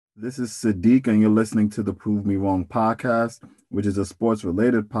This is Sadiq, and you're listening to the Prove Me Wrong podcast, which is a sports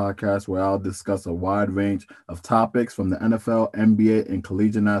related podcast where I'll discuss a wide range of topics from the NFL, NBA, and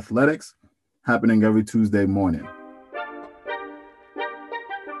collegiate athletics happening every Tuesday morning.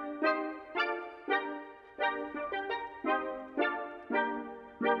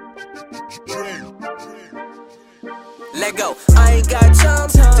 Let go. I ain't got time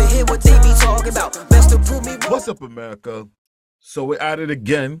to hear what they be talking about. Best to prove me wrong. What's up, America? So we're at it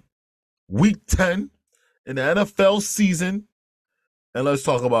again, week 10 in the NFL season. And let's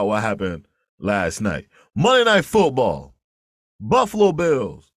talk about what happened last night. Monday Night Football, Buffalo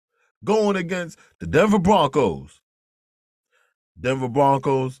Bills going against the Denver Broncos. Denver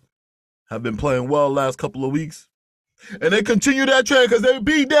Broncos have been playing well the last couple of weeks. And they continue that trend because they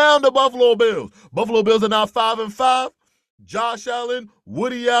beat down the Buffalo Bills. Buffalo Bills are now 5-5. Josh Allen,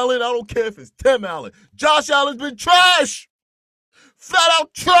 Woody Allen, I don't care if it's Tim Allen. Josh Allen's been trash. Flat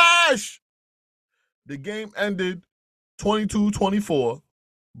out trash. The game ended 22-24.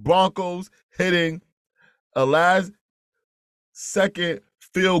 Broncos hitting a last-second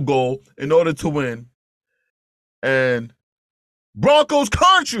field goal in order to win. And Broncos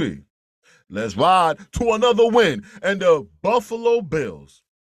country. Let's ride to another win. And the Buffalo Bills.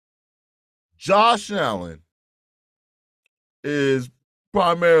 Josh Allen is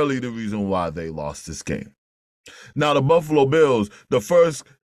primarily the reason why they lost this game. Now, the Buffalo Bills, the first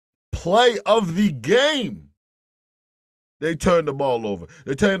play of the game, they turned the ball over.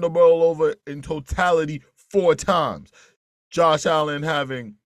 They turned the ball over in totality 4 times. Josh Allen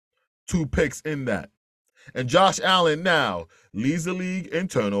having 2 picks in that. And Josh Allen now leads the league in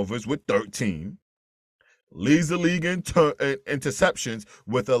turnovers with 13, leads the league in interceptions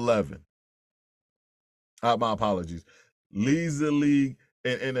with 11. My apologies. Leads the league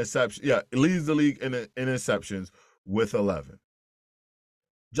in interceptions. Yeah, leads the league in interceptions with 11.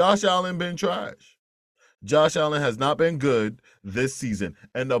 Josh Allen been trash. Josh Allen has not been good this season.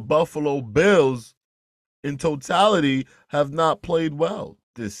 And the Buffalo Bills, in totality, have not played well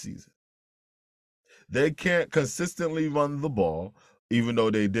this season. They can't consistently run the ball, even though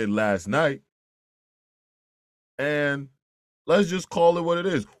they did last night. And let's just call it what it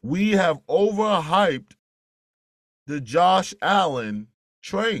is. We have overhyped the Josh Allen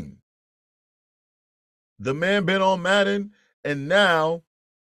train. The man been on Madden, and now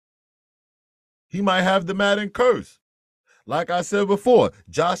he might have the Madden curse. Like I said before,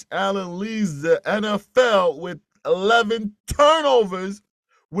 Josh Allen leads the NFL with 11 turnovers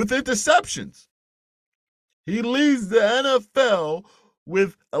with interceptions. He leads the NFL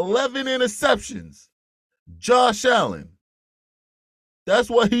with 11 interceptions. Josh Allen. That's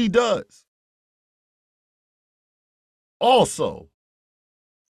what he does. Also,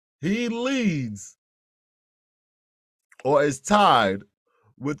 he leads or is tied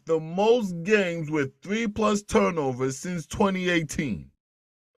with the most games with 3+ turnovers since 2018.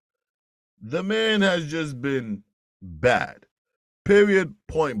 The man has just been bad. Period,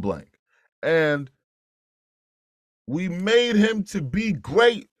 point blank. And we made him to be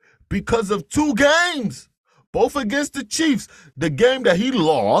great because of 2 games, both against the Chiefs. The game that he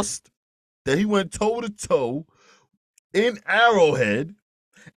lost, that he went toe-to-toe in Arrowhead,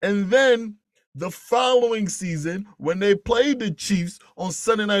 and then the following season when they played the Chiefs on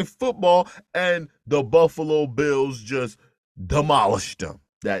Sunday Night Football and the Buffalo Bills just demolished them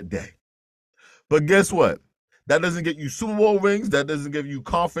that day. But guess what? That doesn't get you Super Bowl rings. That doesn't give you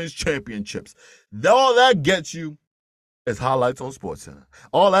conference championships. All that gets you is highlights on SportsCenter.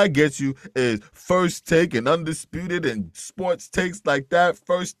 All that gets you is first take and undisputed and sports takes like that.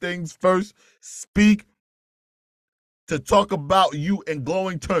 First things first, speak to talk about you in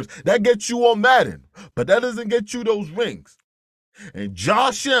glowing terms. That gets you on Madden, but that doesn't get you those rings. And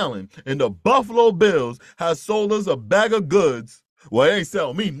Josh Allen and the Buffalo Bills has sold us a bag of goods. Well, it ain't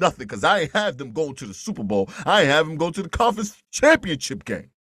selling me nothing because I ain't have them going to the Super Bowl. I ain't have them go to the conference championship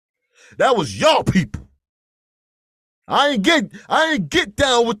game. That was y'all people. I ain't get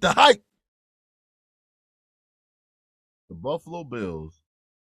down with the hype. The Buffalo Bills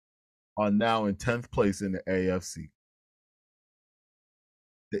are now in 10th place in the AFC.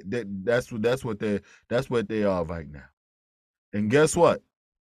 That's what they are right now. And guess what?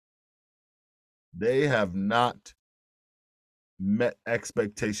 They have not met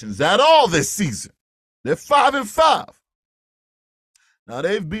expectations at all this season. They're 5-5. Now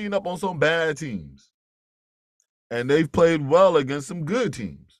they've beaten up on some bad teams. And they've played well against some good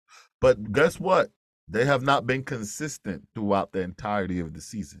teams. But guess what? They have not been consistent throughout the entirety of the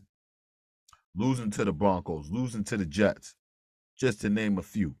season. Losing to the Broncos, losing to the Jets, just to name a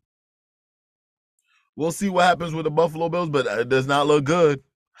few. We'll see what happens with the Buffalo Bills, but it does not look good.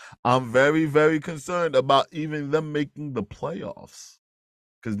 I'm very, very concerned about even them making the playoffs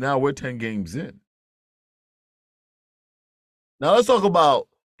because now we're 10 games in. Now let's talk about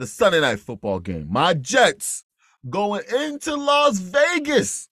the Sunday night football game. My Jets going into Las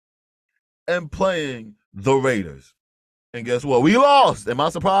Vegas and playing the Raiders. And guess what? We lost. Am I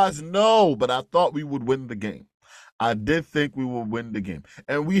surprised? No, but I thought we would win the game. I did think we would win the game.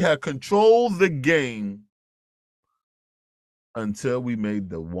 And we had controlled the game until we made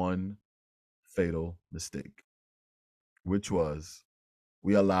the one fatal mistake, which was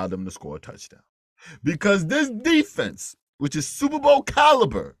we allowed them to score a touchdown. Because this defense, which is Super Bowl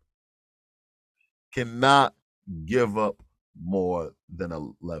caliber, cannot give up more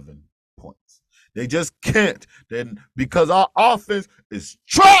than 11 points. They just can't. Then because our offense is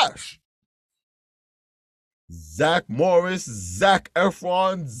trash. Zach Morris, Zach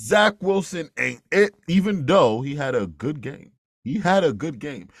Efron, Zach Wilson ain't it, even though he had a good game. He had a good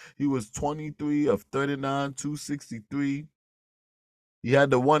game. He was 23 of 39, 263. He had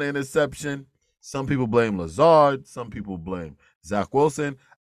the one interception. Some people blame Lazard. Some people blame Zach Wilson.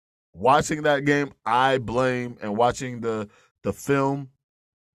 Watching that game, I blame, and watching the film,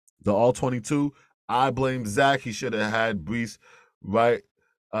 the All 22, I blame Zach. He should have had Brees right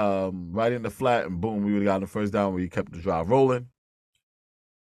in the flat, and boom, we would have gotten the first down where he kept the drive rolling.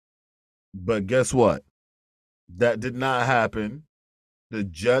 But guess what? That did not happen. The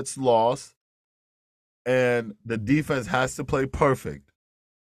Jets lost, and the defense has to play perfect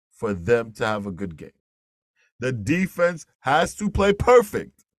for them to have a good game. The defense has to play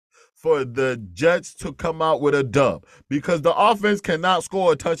perfect for the Jets to come out with a dub because the offense cannot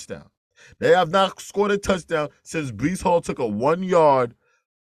score a touchdown. They have not scored a touchdown since Brees Hall took a 1-yard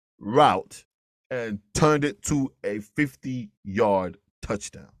route and turned it to a 50-yard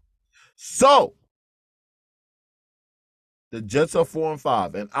touchdown. So, the Jets are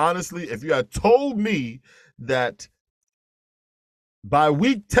 4-5. And honestly, if you had told me that by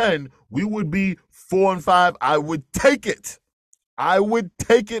week 10 we would be 4-5, I would take it. I would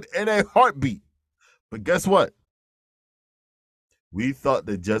take it in a heartbeat. But guess what? We thought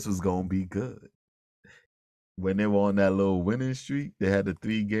the Jets was going to be good. When they were on that little winning streak, they had the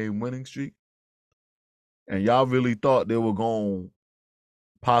 3-game winning streak. And y'all really thought they were going to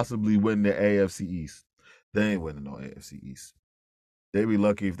possibly win the AFC East. They ain't winning no AFC East. They be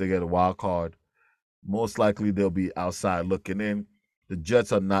lucky if they get a wild card. Most likely they'll be outside looking in. The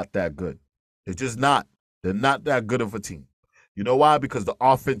Jets are not that good. They're just not. They're not that good of a team. You know why? Because the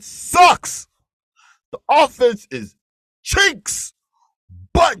offense sucks. The offense is cheeks.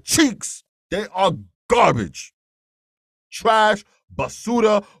 Butt cheeks. They are garbage. Trash,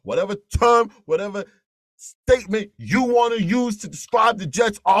 basura, whatever term, whatever statement you want to use to describe the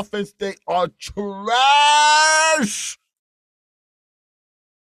Jets offense, they are trash.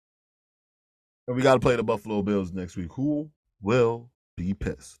 And we got to play the Buffalo Bills next week. Who will be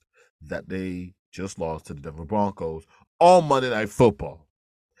pissed that they just lost to the Denver Broncos on Monday Night Football?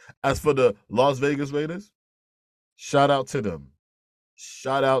 As for the Las Vegas Raiders, shout out to them.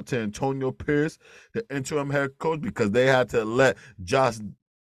 Shout out to Antonio Pierce, the interim head coach, because they had to let Josh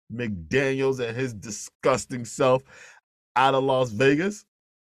McDaniels and his disgusting self out of Las Vegas.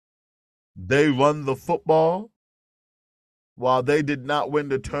 They run the football while they did not win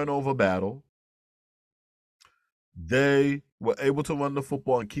the turnover battle. They were able to run the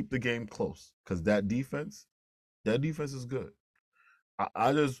football and keep the game close because that defense is good.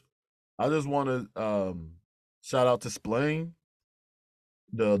 I just want to shout out to Splain,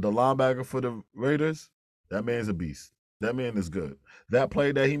 the linebacker for the Raiders. That man's a beast. That man is good. That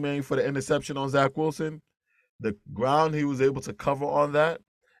play that he made for the interception on Zach Wilson, the ground he was able to cover on that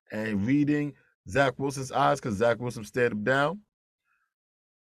and reading Zach Wilson's eyes because Zach Wilson stared him down.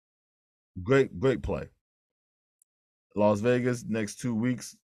 Great play. Las Vegas, next 2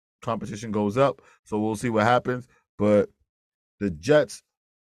 weeks, competition goes up. So we'll see what happens. But the Jets,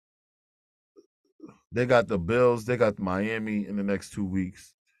 they got the Bills, they got Miami in the next 2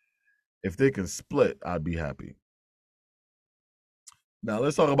 weeks. If they can split, I'd be happy. Now,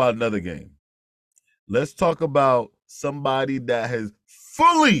 let's talk about another game. Let's talk about somebody that has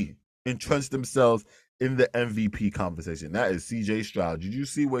fully entrenched themselves in the MVP conversation. That is C.J. Stroud. Did you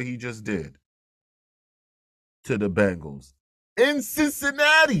see what he just did to the Bengals in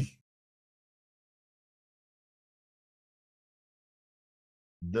Cincinnati?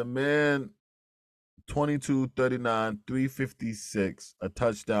 The man, 22, 39, 356, a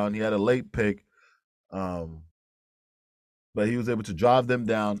touchdown. He had a late pick, but he was able to drive them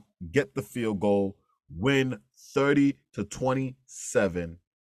down, get the field goal, win 30-27.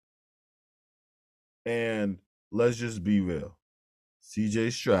 And let's just be real.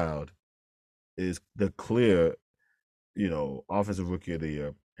 CJ Stroud is the clear, offensive rookie of the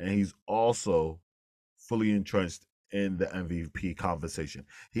year, and he's also fully entrenched in the MVP conversation.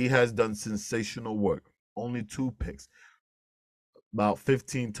 He has done sensational work. Only 2 picks, about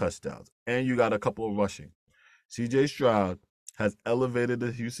 15 touchdowns, and you got a couple of rushing. CJ Stroud has elevated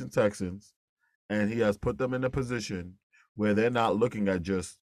the Houston Texans, and he has put them in a position where they're not looking at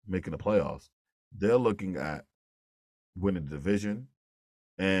just making the playoffs. They're looking at winning the division,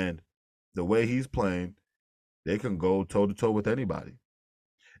 and the way he's playing, they can go toe to toe with anybody.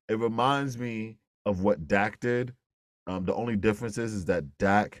 It reminds me of what Dak did. The only difference is that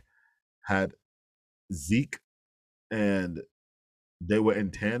Dak had Zeke and they were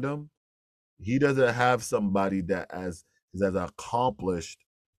in tandem. He doesn't have somebody that is as accomplished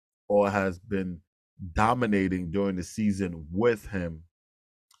or has been dominating during the season with him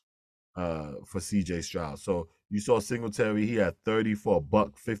for CJ Stroud. So you saw Singletary, he had 30 for a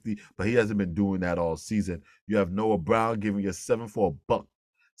buck 50, but he hasn't been doing that all season. You have Noah Brown giving you 7 for a buck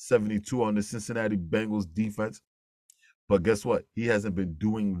 72 on the Cincinnati Bengals defense. But guess what? He hasn't been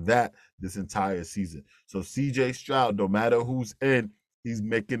doing that this entire season. So CJ Stroud, no matter who's in, he's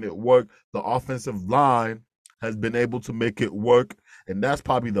making it work. The offensive line has been able to make it work. And that's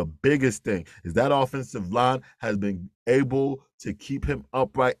probably the biggest thing, is that offensive line has been able to keep him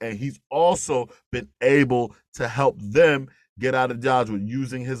upright. And he's also been able to help them get out of dodge with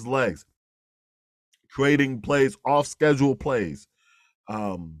using his legs, creating plays, off-schedule plays.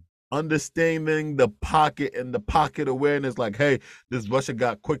 Understanding the pocket and the pocket awareness, like, hey, this rusher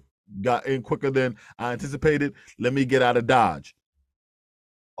got in quicker than I anticipated. Let me get out of dodge.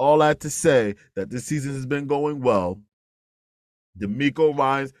 All that to say that this season has been going well. DeMeco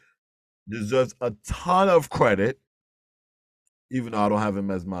Ryans deserves a ton of credit, even though I don't have him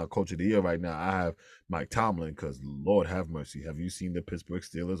as my coach of the year right now. I have Mike Tomlin, because Lord have mercy, have you seen the Pittsburgh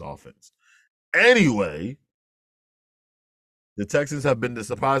Steelers offense? Anyway, the Texans have been the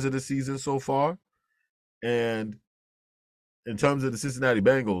surprise of the season so far. And in terms of the Cincinnati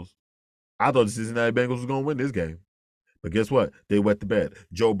Bengals, I thought the Cincinnati Bengals was going to win this game. But guess what? They wet the bed.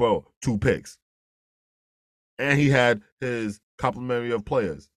 Joe Burrow, 2 picks. And he had his complementary of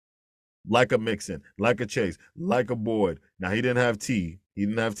players, like a Mixon, like a Chase, like a Boyd. Now, he didn't have T. He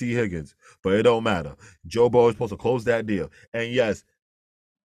didn't have T. Higgins. But it don't matter. Joe Burrow is supposed to close that deal. And yes,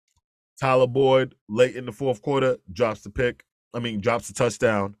 Tyler Boyd, late in the fourth quarter, drops the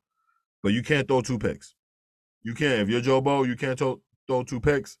touchdown. But you can't throw 2 picks. You can't. If you're Joe Burrow, you can't throw 2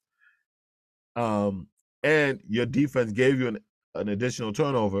 picks. And your defense gave you an additional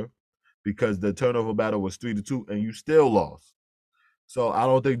turnover, because the turnover battle was 3-2, and you still lost. So I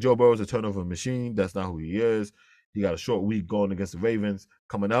don't think Joe Burrow is a turnover machine. That's not who he is. He got a short week going against the Ravens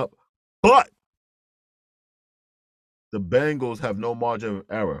coming up. But the Bengals have no margin of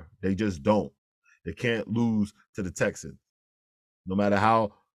error. They just don't. They can't lose to the Texans. No matter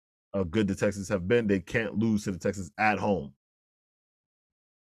how good the Texans have been, they can't lose to the Texans at home.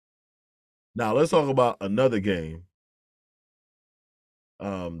 Now, let's talk about another game.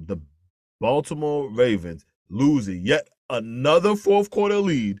 The Baltimore Ravens losing yet another fourth quarter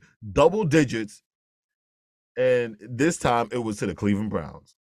lead, double digits, and this time it was to the Cleveland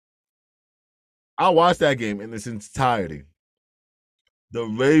Browns. I watched that game in its entirety. The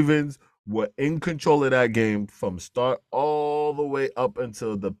Ravens were in control of that game from start all the way up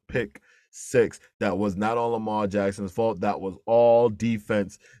until the pick 6. That was not all Lamar Jackson's fault. That was all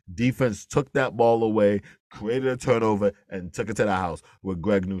defense. Defense took that ball away, created a turnover, and took it to the house with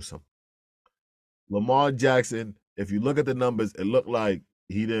Greg Newsome. Lamar Jackson, if you look at the numbers, it looked like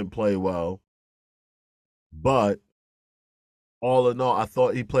he didn't play well. But all in all, I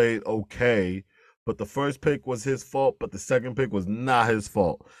thought he played okay. But the first pick was his fault, but the second pick was not his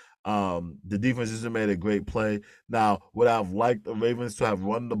fault. The defense just made a great play. Now, would I have liked the Ravens to have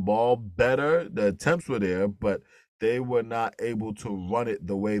run the ball better? The attempts were there, but they were not able to run it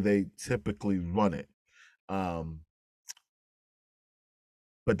the way they typically run it. But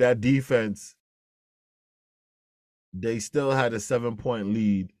that defense, they still had a 7-point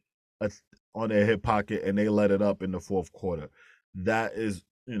lead on their hip pocket, and they let it up in the fourth quarter. That is,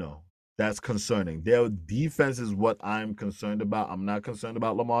 that's concerning. Their defense is what I'm concerned about. I'm not concerned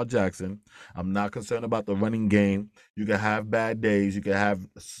about Lamar Jackson. I'm not concerned about the running game. You can have bad days. You can have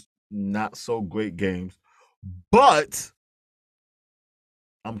not so great games. But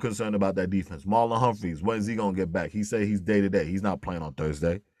I'm concerned about that defense. Marlon Humphreys, when is he going to get back? He said he's day-to-day. He's not playing on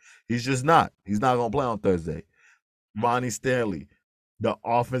Thursday. He's just not. He's not going to play on Thursday. Ronnie Stanley, the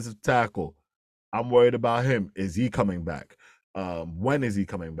offensive tackle, I'm worried about him. Is he coming back? When is he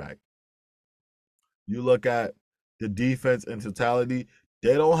coming back? You look at the defense in totality,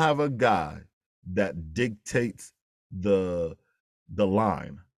 they don't have a guy that dictates the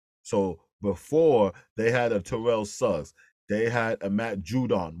line. So before they had a Terrell Suggs, they had a Matt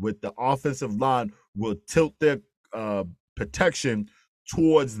Judon. With the offensive line, will tilt their protection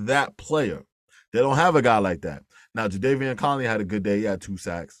towards that player. They don't have a guy like that. Now, Jadeveon Clowney had a good day. He had 2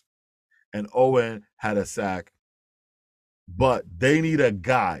 sacks. And Owen had a sack. But they need a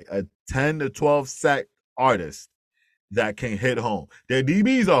guy, a 10 to 12 sack artist that can hit home. Their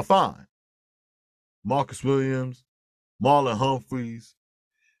DBs are fine. Marcus Williams, Marlon Humphreys,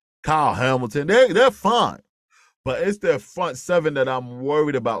 Kyle Hamilton, they're fine. But it's their front 7 that I'm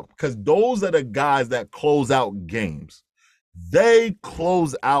worried about, because those are the guys that close out games. They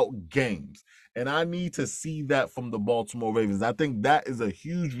close out games. And I need to see that from the Baltimore Ravens. I think that is a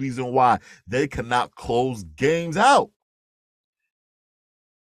huge reason why they cannot close games out.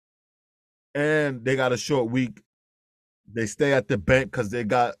 And they got a short week. They stay at the bank because they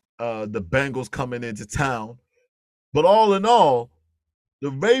got the Bengals coming into town. But all in all,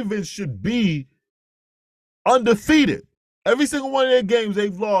 the Ravens should be undefeated. Every single one of their games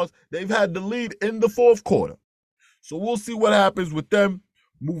they've lost, they've had the lead in the fourth quarter. So we'll see what happens with them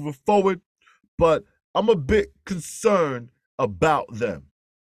moving forward. But I'm a bit concerned about them.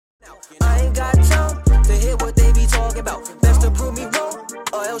 I ain't got time to hear what they be talking about. Best to prove me wrong,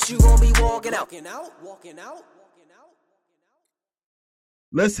 or else you gon' be walking out.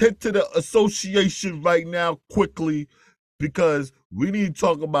 Let's hit to the association right now quickly, because we need to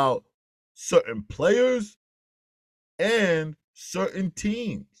talk about certain players and certain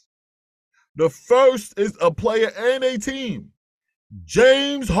teams. The first is a player and a team.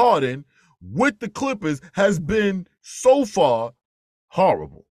 James Harden with the Clippers has been so far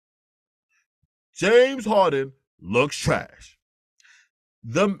horrible. James Harden looks trash.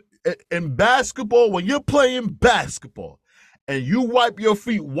 In basketball, when you're playing basketball and you wipe your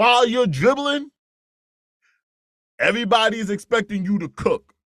feet while you're dribbling, everybody's expecting you to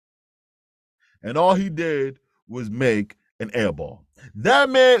cook. And all he did was make an air ball.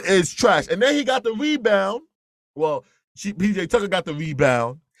 That man is trash. And then he got the rebound. Well, PJ Tucker got the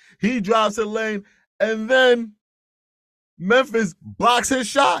rebound. He drives to the lane, and then Memphis blocks his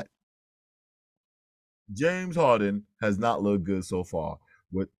shot. James Harden has not looked good so far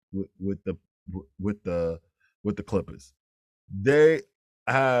with the Clippers. They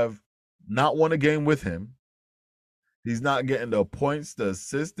have not won a game with him. He's not getting the points, the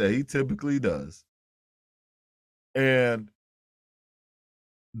assists that he typically does. And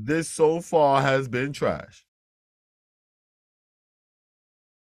this so far has been trash.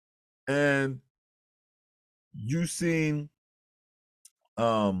 And you've seen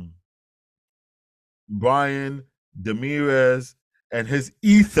Brian Demirez and his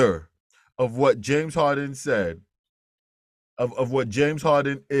ether of what James Harden said, of what James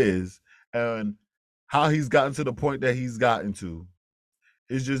Harden is, and how he's gotten to the point that he's gotten to.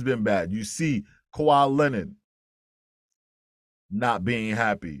 It's just been bad. You see Kawhi Leonard not being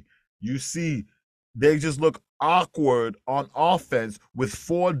happy. You see they just look awkward on offense with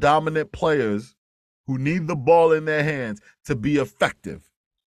 4 dominant players who need the ball in their hands to be effective.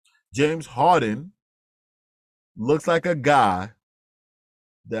 James Harden looks like a guy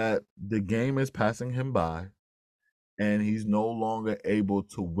that the game is passing him by, and he's no longer able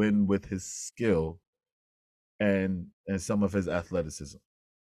to win with his skill and some of his athleticism.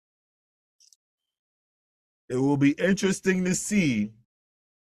 It will be interesting to see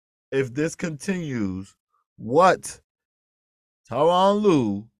if this continues, what Tyronn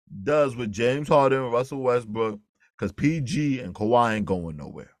Lue does with James Harden and Russell Westbrook, because PG and Kawhi ain't going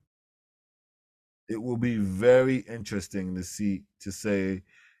nowhere. It will be very interesting to see, to say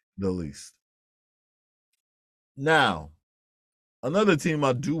the least. Now, another team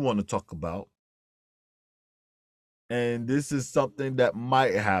I do want to talk about, and this is something that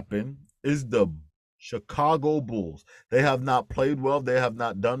might happen, is the Chicago Bulls. They have not played well. They have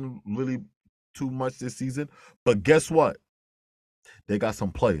not done really too much this season. But guess what? They got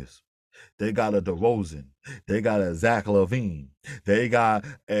some players. They got a DeRozan. They got a Zach LaVine. They got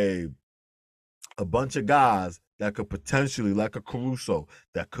a bunch of guys that could potentially, like a Caruso,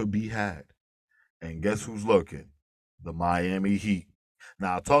 that could be had. And guess who's looking? The Miami Heat.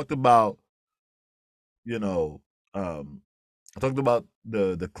 Now, I talked about, I talked about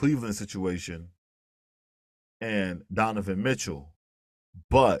the Cleveland situation and Donovan Mitchell,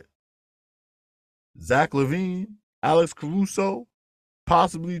 but Zach LaVine, Alex Caruso,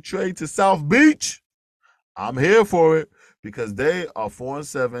 possibly trade to South Beach. I'm here for it, because they are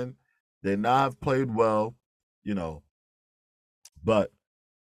 4-7. They now have played well, but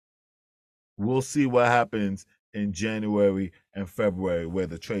we'll see what happens in January and February, where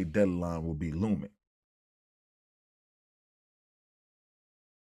the trade deadline will be looming.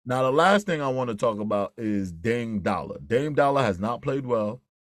 Now, the last thing I want to talk about is Dame Dollar. Dame Dollar has not played well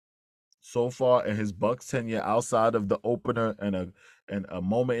so far in his Bucks tenure, outside of the opener and a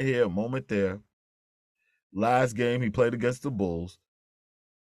moment here, a moment there. Last game he played against the Bulls,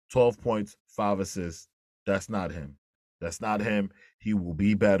 12 points, 5 assists. That's not him. That's not him. He will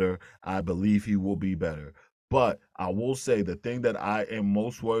be better. I believe he will be better. But I will say the thing that I am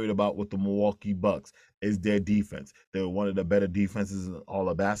most worried about with the Milwaukee Bucks is their defense. They're one of the better defenses in all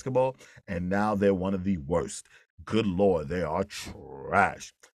of basketball, and now they're one of the worst. Good Lord, they are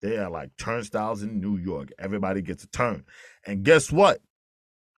trash. They are like turnstiles in New York. Everybody gets a turn. And guess what?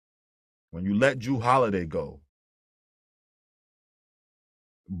 When you let Jrue Holiday go,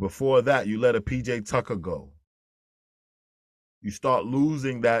 before that, you let a PJ Tucker go. You start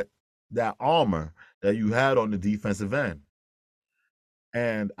losing that armor that you had on the defensive end.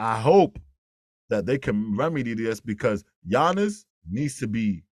 And I hope that they can remedy this, because Giannis needs to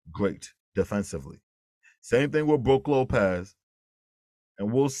be great defensively. Same thing with Brook Lopez.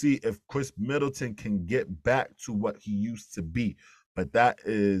 And we'll see if Chris Middleton can get back to what he used to be. But that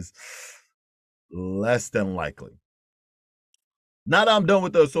is less than likely. Now that I'm done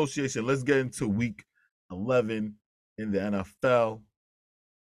with the association, let's get into week 11 in the NFL.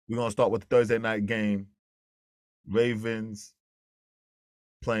 We're going to start with the Thursday night game. Ravens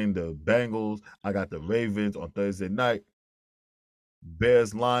playing the Bengals. I got the Ravens on Thursday night.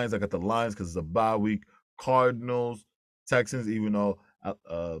 Bears, Lions. I got the Lions because it's a bye week. Cardinals, Texans, even though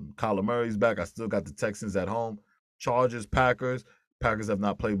Kyler Murray's back, I still got the Texans at home. Chargers, Packers. Packers have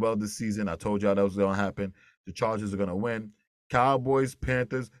not played well this season. I told y'all that was going to happen. The Chargers are going to win. Cowboys,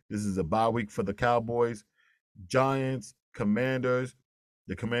 Panthers. This is a bye week for the Cowboys. Giants, Commanders.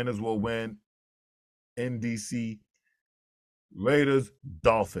 The Commanders will win in DC. Raiders,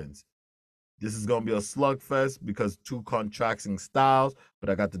 Dolphins. This is going to be a slugfest because two contrasting styles, but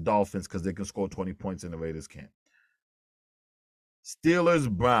I got the Dolphins because they can score 20 points and the Raiders can't. Steelers,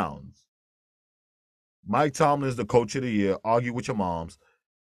 Browns. Mike Tomlin is the coach of the year. Argue with your moms.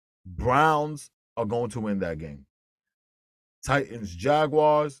 Browns are going to win that game. Titans,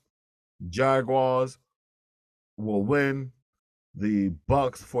 Jaguars. Jaguars will win. The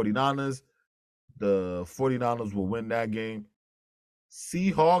Bucks, 49ers. The 49ers will win that game.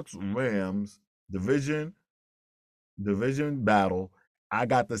 Seahawks, Rams, division battle. I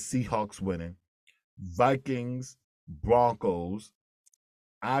got the Seahawks winning. Vikings, Broncos.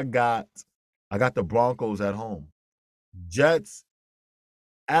 I got the Broncos at home. Jets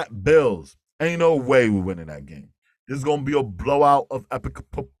at Bills. Ain't no way we're winning that game. This is gonna be a blowout of epic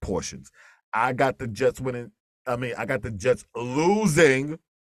proportions. I got the Jets winning. I got the Jets losing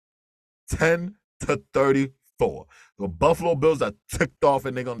 10-34. The Buffalo Bills are ticked off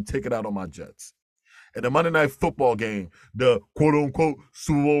and they're going to take it out on my Jets. And the Monday Night Football game, the quote-unquote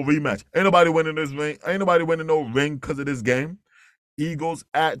Super Bowl rematch. Ain't nobody winning this ring. Ain't nobody winning no ring because of this game. Eagles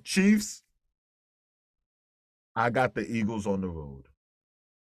at Chiefs. I got the Eagles on the road.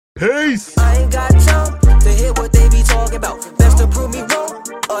 Peace! I ain't got time to hear what they be talking about. Best to prove me wrong,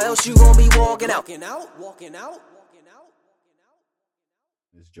 or else you gon' be walking out.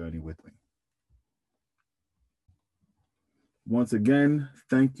 This journey with me. Once again,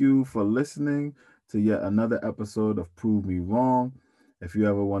 thank you for listening to yet another episode of Prove Me Wrong. If you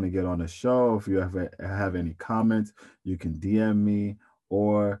ever want to get on the show, if you ever have any comments, you can DM me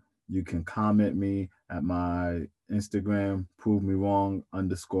or you can comment me at my Instagram, Prove Me Wrong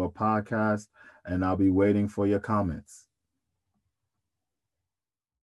 _podcast, and I'll be waiting for your comments.